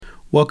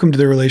Welcome to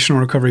the Relational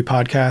Recovery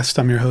Podcast.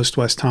 I'm your host,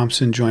 Wes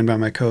Thompson, joined by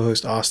my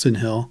co-host, Austin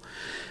Hill.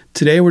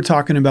 Today, we're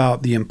talking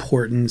about the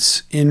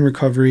importance in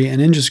recovery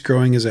and in just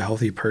growing as a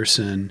healthy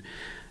person,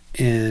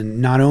 and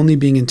not only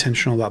being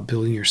intentional about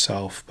building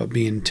yourself, but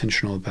being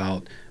intentional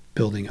about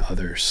building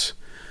others.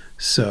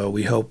 So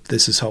we hope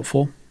this is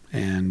helpful,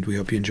 and we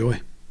hope you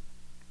enjoy.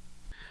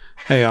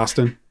 Hey,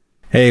 Austin.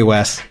 Hey,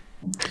 Wes.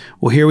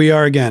 Well, here we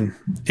are again.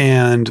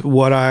 And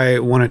what I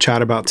want to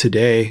chat about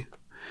today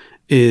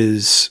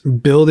is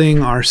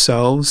building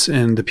ourselves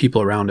and the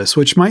people around us,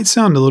 which might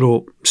sound a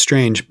little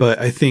strange, but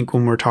I think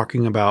when we're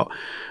talking about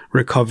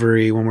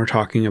recovery, when we're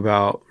talking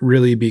about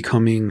really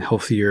becoming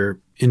healthier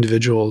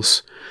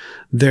individuals,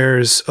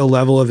 there's a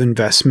level of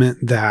investment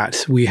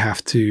that we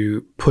have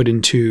to put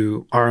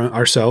into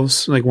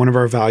ourselves. Like one of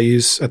our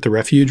values at the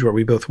Refuge, where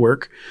we both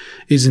work,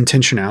 is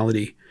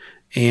intentionality.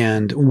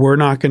 And we're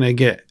not going to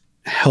get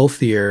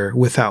healthier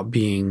without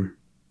being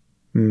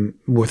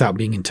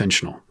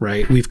intentional,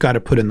 right? We've got to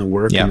put in the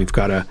work, and we've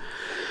got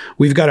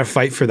to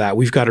fight for that.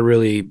 We've got to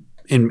really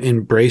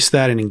embrace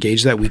that and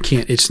engage that. We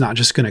can't, it's not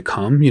just going to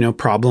come,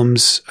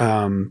 problems,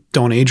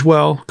 don't age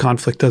well.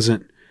 Conflict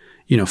doesn't,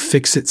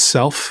 fix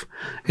itself.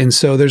 And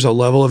so there's a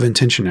level of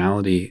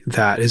intentionality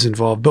that is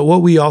involved. But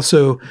what we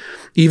also,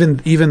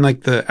 even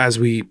like as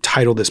we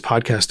titled this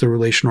podcast, the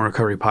Relational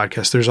Recovery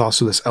Podcast, there's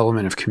also this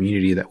element of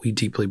community that we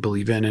deeply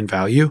believe in and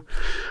value.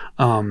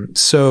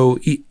 So,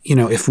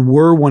 if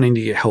we're wanting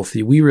to get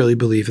healthy, we really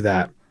believe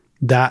that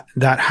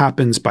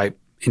happens by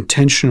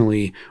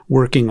intentionally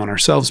working on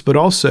ourselves, but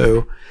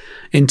also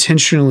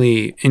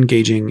intentionally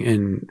engaging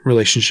in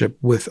relationship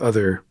with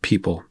other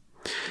people.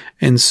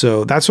 And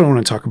so that's what I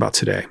want to talk about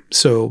today.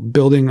 So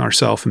building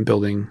ourselves and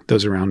building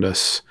those around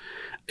us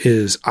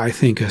is, I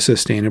think, a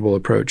sustainable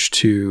approach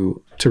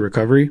to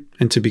recovery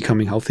and to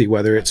becoming healthy,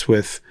 whether it's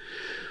with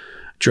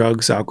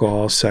drugs,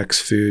 alcohol, sex,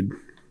 food,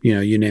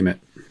 you name it.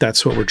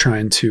 That's what we're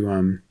trying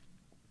to,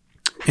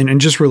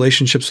 and just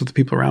relationships with the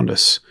people around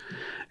us.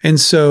 And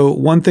so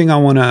one thing I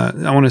want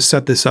to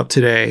set this up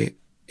today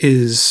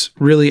is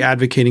really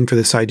advocating for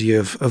this idea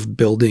of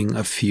building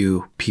a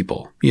few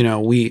people.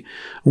 We're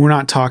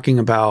not talking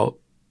about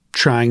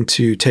trying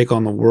to take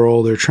on the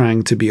world or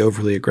trying to be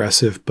overly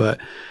aggressive, but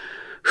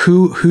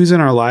who's in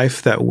our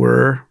life that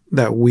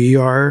we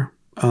are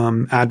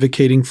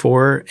advocating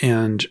for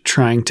and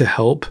trying to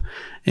help.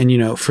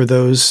 And, for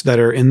those that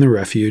are in the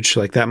Refuge,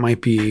 like that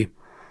might be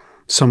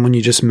someone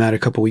you just met a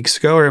couple weeks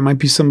ago, or it might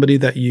be somebody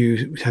that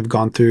you have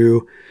gone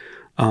through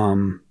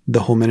the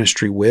whole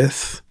ministry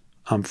with.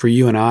 For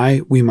you and I,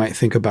 we might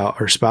think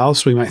about our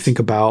spouse. We might think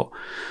about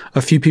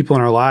a few people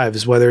in our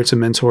lives, whether it's a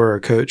mentor or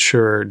a coach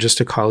or just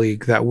a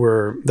colleague that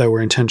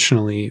we're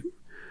intentionally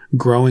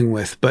growing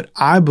with. But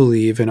I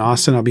believe, and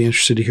Austin, I'll be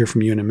interested to hear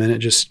from you in a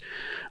minute,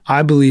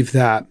 I believe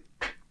that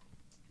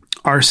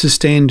our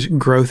sustained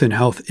growth and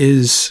health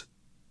is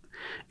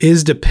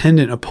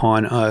dependent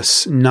upon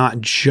us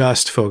not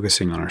just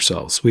focusing on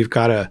ourselves.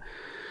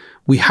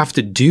 We have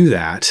to do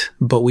that,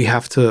 but we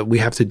have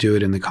to do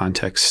it in the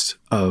context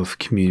of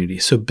community.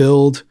 So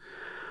build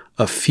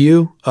a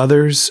few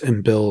others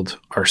and build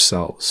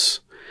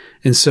ourselves.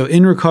 And so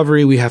in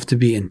recovery, we have to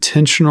be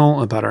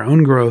intentional about our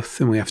own growth,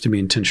 and we have to be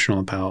intentional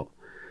about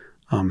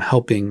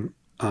helping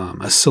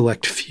a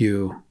select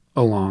few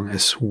along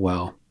as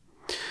well.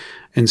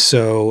 And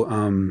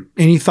so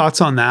any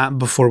thoughts on that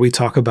before we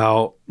talk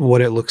about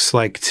what it looks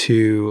like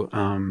to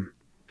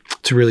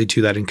really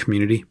do that in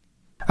community?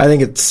 I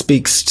think it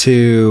speaks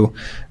to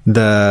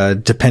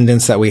the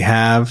dependence that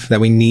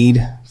we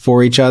need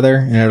for each other.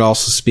 And it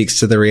also speaks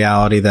to the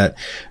reality that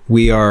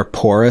we are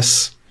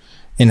porous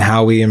in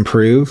how we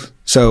improve.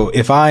 So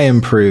if I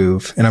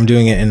improve and I'm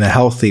doing it in a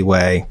healthy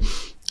way,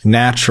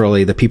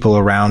 naturally the people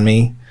around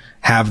me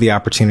have the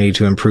opportunity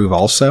to improve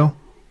also.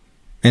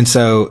 And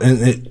so,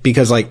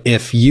 because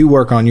if you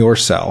work on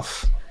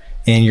yourself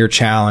and you're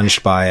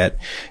challenged by it,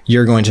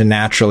 you're going to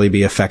naturally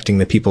be affecting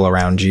the people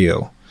around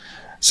you.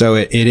 So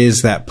it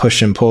is that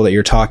push and pull that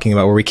you're talking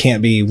about, where we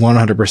can't be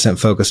 100%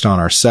 focused on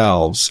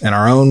ourselves and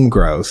our own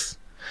growth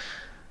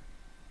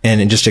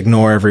and just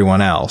ignore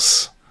everyone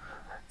else.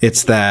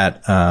 It's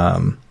that,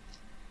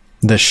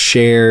 the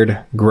shared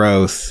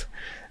growth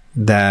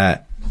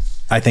that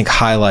I think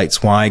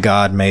highlights why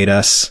God made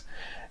us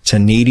to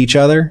need each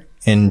other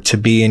and to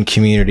be in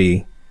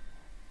community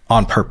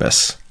on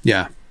purpose.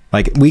 Yeah.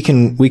 We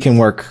can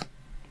work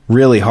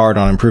really hard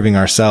on improving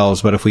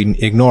ourselves, but if we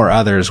ignore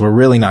others, we're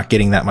really not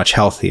getting that much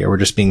healthier. We're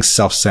just being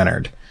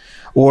self-centered.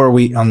 Or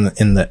in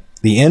the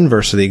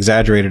inverse of the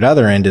exaggerated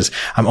other end is,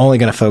 I'm only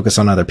going to focus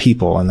on other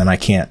people, and then I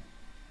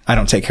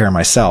don't take care of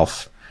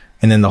myself.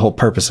 And then the whole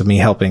purpose of me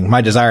helping,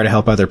 my desire to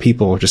help other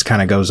people, just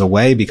kind of goes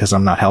away because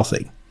I'm not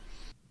healthy.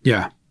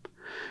 Yeah.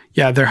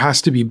 Yeah. There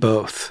has to be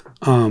both.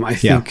 I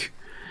think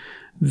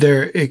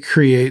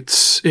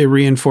it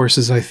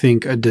reinforces, I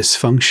think, a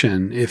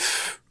dysfunction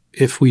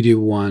if we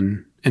do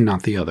one and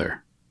not the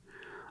other.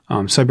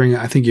 So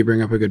I think you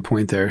bring up a good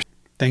point there.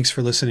 Thanks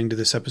for listening to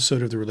this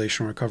episode of the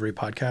Relational Recovery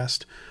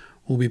Podcast.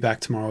 We'll be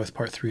back tomorrow with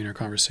part 3 in our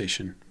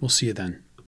conversation. We'll see you then.